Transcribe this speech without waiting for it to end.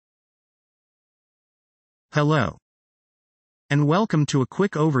Hello. And welcome to a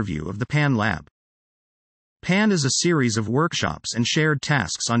quick overview of the PAN Lab. PAN is a series of workshops and shared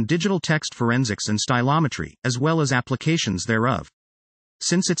tasks on digital text forensics and stylometry, as well as applications thereof.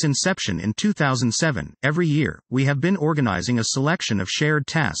 Since its inception in 2007, every year, we have been organizing a selection of shared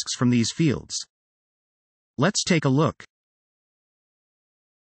tasks from these fields. Let's take a look.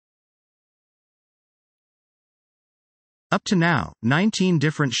 Up to now, 19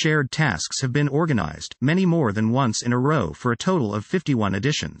 different shared tasks have been organized, many more than once in a row for a total of 51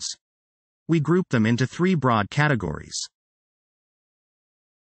 editions. We group them into three broad categories.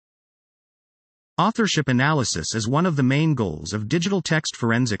 Authorship analysis is one of the main goals of digital text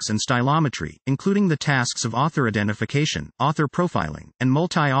forensics and stylometry, including the tasks of author identification, author profiling, and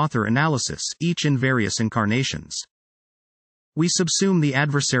multi-author analysis, each in various incarnations. We subsume the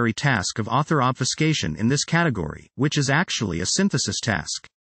adversary task of author obfuscation in this category, which is actually a synthesis task.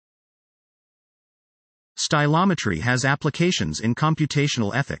 Stylometry has applications in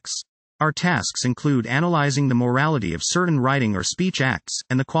computational ethics. Our tasks include analyzing the morality of certain writing or speech acts,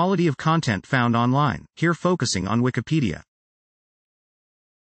 and the quality of content found online, here focusing on Wikipedia.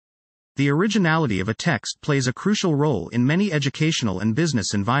 The originality of a text plays a crucial role in many educational and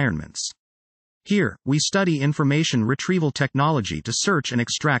business environments. Here, we study information retrieval technology to search and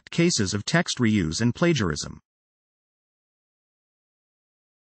extract cases of text reuse and plagiarism.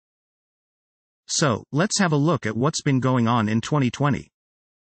 So, let's have a look at what's been going on in 2020.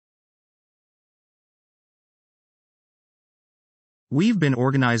 We've been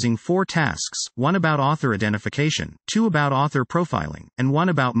organizing 4 tasks, one about author identification, 2 about author profiling, and 1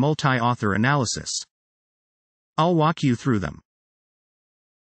 about multi-author analysis. I'll walk you through them.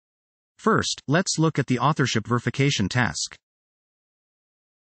 First, let's look at the authorship verification task.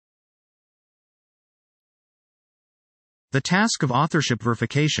 The task of authorship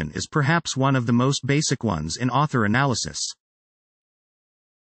verification is perhaps one of the most basic ones in author analysis.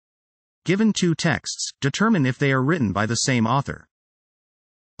 Given 2 texts, determine if they are written by the same author.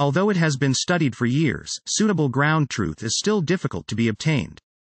 Although it has been studied for years, suitable ground truth is still difficult to be obtained.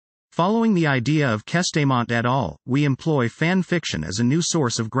 Following the idea of Kestemont et al., we employ fan fiction as a new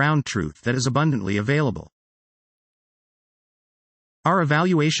source of ground truth that is abundantly available. Our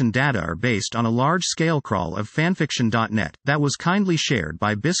evaluation data are based on a large-scale crawl of fanfiction.net that was kindly shared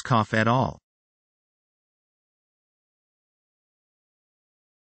by Bevendorff et al.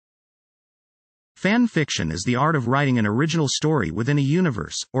 Fan fiction is the art of writing an original story within a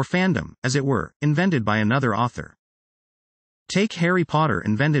universe, or fandom, as it were, invented by another author. Take Harry Potter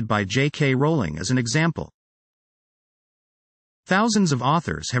invented by J.K. Rowling as an example. Thousands of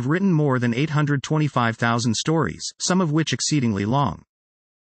authors have written more than 825,000 stories, some of which exceedingly long.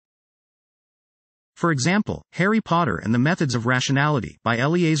 For example, Harry Potter and the Methods of Rationality by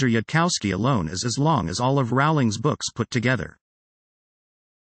Eliezer Yudkowsky alone is as long as all of Rowling's books put together.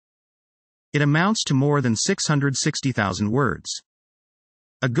 It amounts to more than 660,000 words.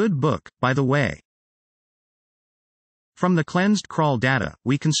 A good book, by the way. From the cleansed crawl data,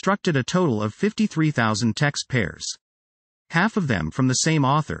 we constructed a total of 53,000 text pairs. Half of them from the same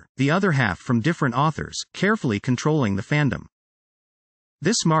author, the other half from different authors, carefully controlling the fandom.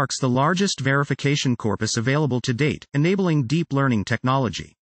 This marks the largest verification corpus available to date, enabling deep learning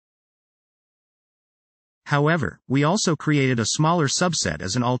technology. However, we also created a smaller subset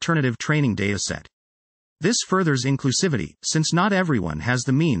as an alternative training dataset. This furthers inclusivity, since not everyone has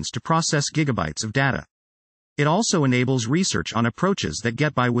the means to process gigabytes of data. It also enables research on approaches that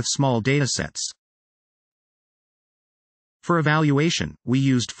get by with small datasets. For evaluation, we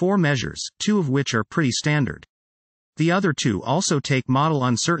used 4 measures, 2 of which are pretty standard. The other 2 also take model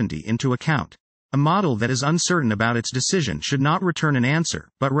uncertainty into account. A model that is uncertain about its decision should not return an answer,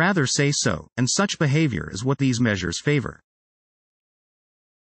 but rather say so, and such behavior is what these measures favor.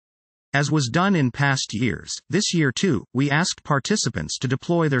 As was done in past years, this year too, we asked participants to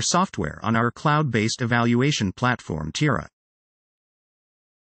deploy their software on our cloud-based evaluation platform TIRA.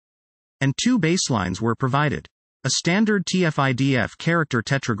 And 2 baselines were provided. A standard TF-IDF character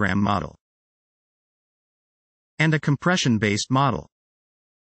tetragram model. And a compression-based model.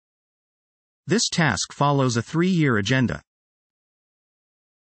 This task follows a 3-year agenda.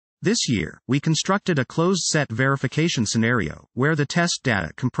 This year, we constructed a closed-set verification scenario, where the test data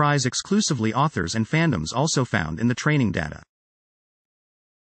comprise exclusively authors and fandoms also found in the training data.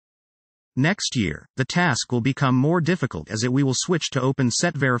 Next year, the task will become more difficult as we will switch to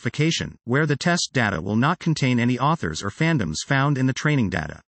open-set verification, where the test data will not contain any authors or fandoms found in the training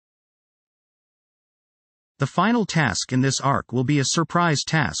data. The final task in this arc will be a surprise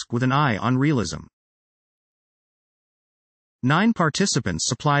task with an eye on realism. 9 participants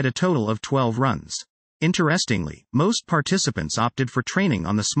supplied a total of 12 runs. Interestingly, most participants opted for training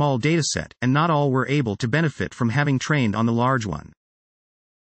on the small dataset, and not all were able to benefit from having trained on the large one.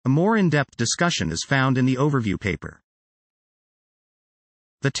 A more in-depth discussion is found in the overview paper.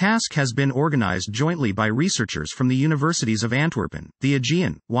 The task has been organized jointly by researchers from the universities of Antwerpen, the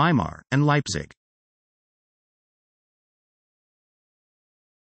Aegean, Weimar, and Leipzig.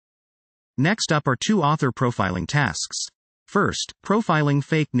 Next up are two author profiling tasks. First, profiling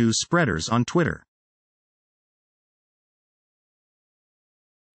fake news spreaders on Twitter.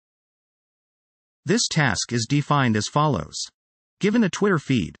 This task is defined as follows. Given a Twitter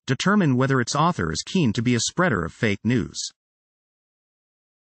feed, determine whether its author is keen to be a spreader of fake news.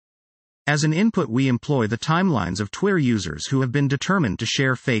 As an input, we employ the timelines of Twitter users who have been determined to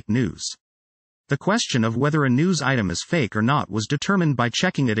share fake news. The question of whether a news item is fake or not was determined by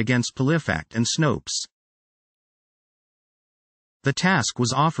checking it against PolitiFact and Snopes. The task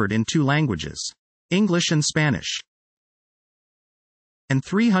was offered in 2 languages, English and Spanish. And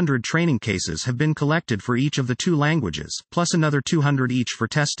 300 training cases have been collected for each of the 2 languages, plus another 200 each for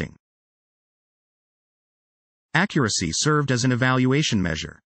testing. Accuracy served as an evaluation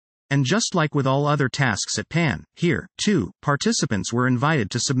measure. And just like with all other tasks at PAN, here, too, participants were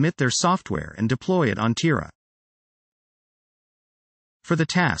invited to submit their software and deploy it on TIRA. For the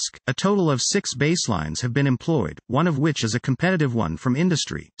task, a total of 6 baselines have been employed, one of which is a competitive one from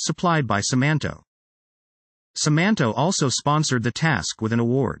industry, supplied by Semanto. Semanto also sponsored the task with an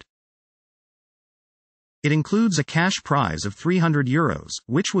award. It includes a cash prize of €300,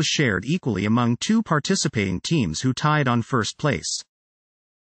 which was shared equally among 2 participating teams who tied on first place.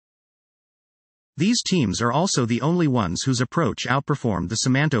 These teams are also the only ones whose approach outperformed the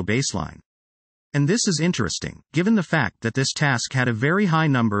Semanto baseline. And this is interesting, given the fact that this task had a very high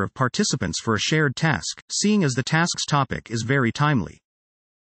number of participants for a shared task, seeing as the task's topic is very timely.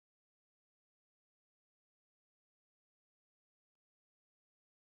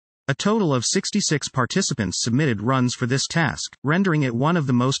 A total of 66 participants submitted runs for this task, rendering it one of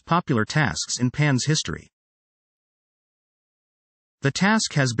the most popular tasks in PAN's history. The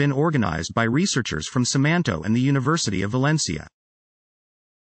task has been organized by researchers from Semanto and the University of Valencia.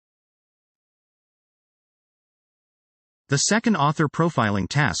 The second author profiling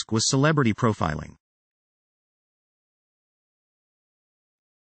task was celebrity profiling.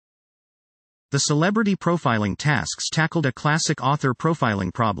 The celebrity profiling tasks tackled a classic author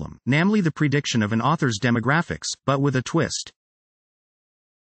profiling problem, namely the prediction of an author's demographics, but with a twist.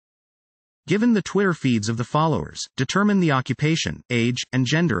 Given the Twitter feeds of the followers, determine the occupation, age, and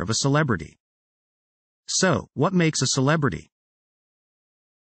gender of a celebrity. So, what makes a celebrity?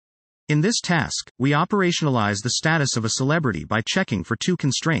 In this task, we operationalize the status of a celebrity by checking for 2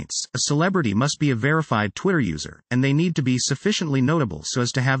 constraints. A celebrity must be a verified Twitter user, and they need to be sufficiently notable so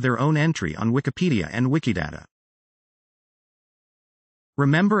as to have their own entry on Wikipedia and Wikidata.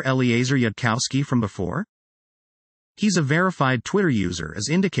 Remember Eliezer Yudkowsky from before? He's a verified Twitter user as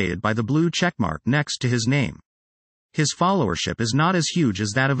indicated by the blue checkmark next to his name. His followership is not as huge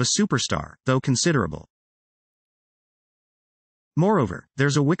as that of a superstar, though considerable. Moreover,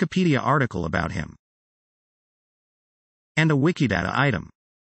 there's a Wikipedia article about him. And a Wikidata item.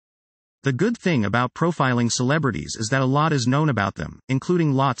 The good thing about profiling celebrities is that a lot is known about them,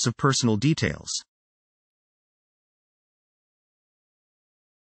 including lots of personal details.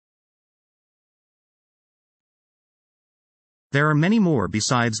 There are many more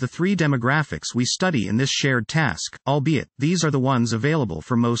besides the 3 demographics we study in this shared task, albeit, these are the ones available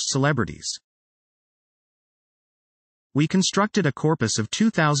for most celebrities. We constructed a corpus of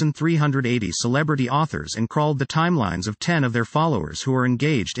 2,380 celebrity authors and crawled the timelines of 10 of their followers who are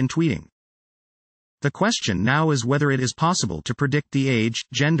engaged in tweeting. The question now is whether it is possible to predict the age,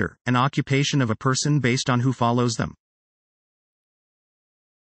 gender, and occupation of a person based on who follows them.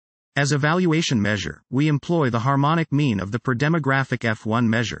 As evaluation measure, we employ the harmonic mean of the per demographic F1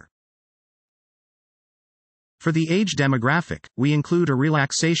 measure. For the age demographic, we include a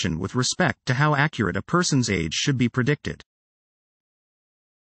relaxation with respect to how accurate a person's age should be predicted.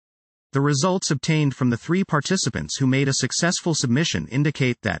 The results obtained from the 3 participants who made a successful submission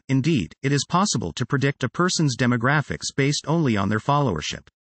indicate that, indeed, it is possible to predict a person's demographics based only on their followership.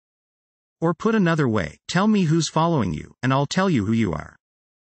 Or put another way, tell me who's following you, and I'll tell you who you are.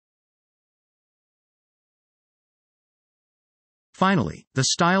 Finally, the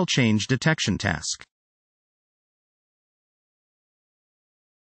style change detection task.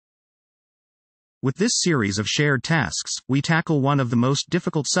 With this series of shared tasks, we tackle one of the most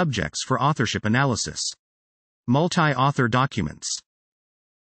difficult subjects for authorship analysis: multi-author documents.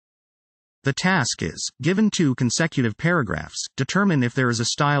 The task is, given 2 consecutive paragraphs, determine if there is a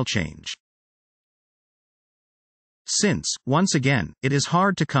style change. Since, once again, it is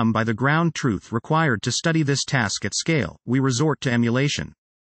hard to come by the ground truth required to study this task at scale, we resort to emulation.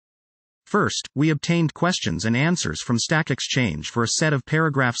 First, we obtained questions and answers from Stack Exchange for a set of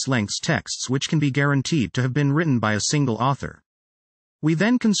paragraphs lengths texts which can be guaranteed to have been written by a single author. We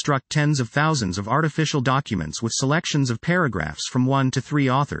then construct tens of thousands of artificial documents with selections of paragraphs from 1 to 3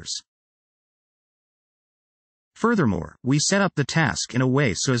 authors. Furthermore, we set up the task in a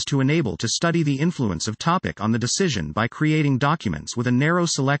way so as to enable to study the influence of topic on the decision by creating documents with a narrow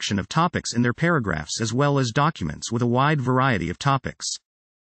selection of topics in their paragraphs as well as documents with a wide variety of topics.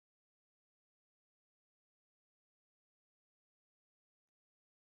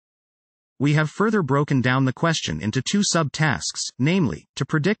 We have further broken down the question into 2 sub-tasks, namely, to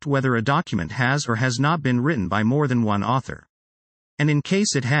predict whether a document has or has not been written by more than one author. And in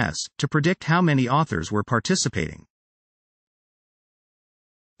case it has, to predict how many authors were participating.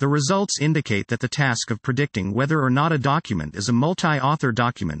 The results indicate that the task of predicting whether or not a document is a multi-author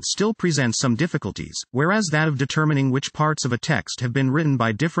document still presents some difficulties, whereas that of determining which parts of a text have been written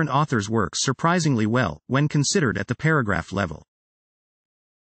by different authors works surprisingly well, when considered at the paragraph level.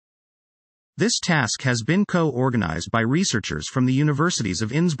 This task has been co-organized by researchers from the universities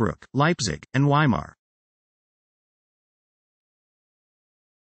of Innsbruck, Leipzig, and Weimar.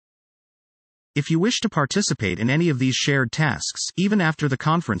 If you wish to participate in any of these shared tasks, even after the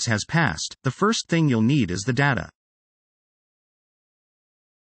conference has passed, the first thing you'll need is the data.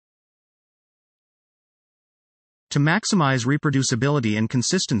 To maximize reproducibility and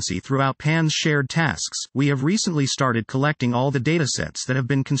consistency throughout PAN's shared tasks, we have recently started collecting all the datasets that have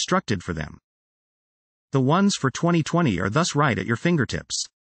been constructed for them. The ones for 2020 are thus right at your fingertips.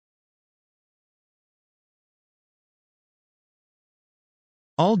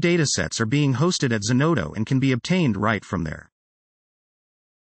 All datasets are being hosted at Zenodo and can be obtained right from there.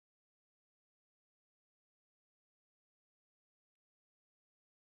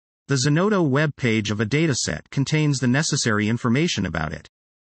 The Zenodo web page of a dataset contains the necessary information about it.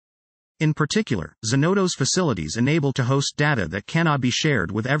 In particular, Zenodo's facilities enable to host data that cannot be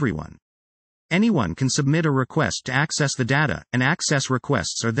shared with everyone. Anyone can submit a request to access the data, and access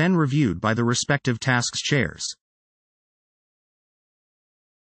requests are then reviewed by the respective tasks chairs.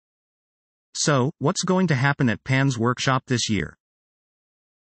 So, what's going to happen at PAN's workshop this year?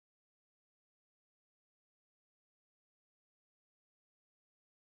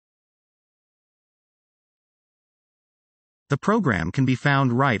 The program can be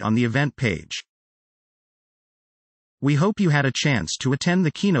found right on the event page. We hope you had a chance to attend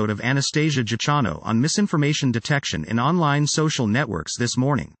the keynote of Anastasia Giachanou on misinformation detection in online social networks this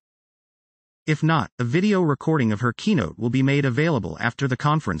morning. If not, a video recording of her keynote will be made available after the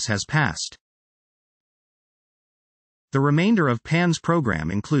conference has passed. The remainder of PAN's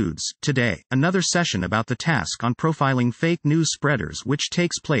program includes, today, another session about the task on profiling fake news spreaders which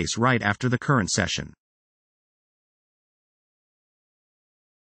takes place right after the current session.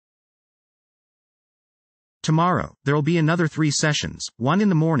 Tomorrow, there'll be another 3 sessions, one in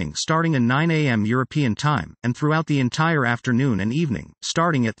the morning starting at 9 a.m. European time, and throughout the entire afternoon and evening,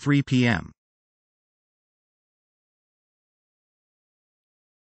 starting at 3 p.m.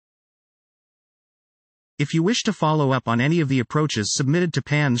 If you wish to follow up on any of the approaches submitted to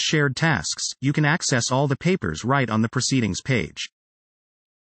PAN's shared tasks, you can access all the papers right on the proceedings page.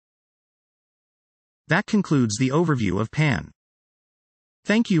 That concludes the overview of PAN.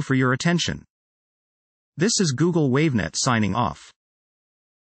 Thank you for your attention. This is Google WaveNet signing off.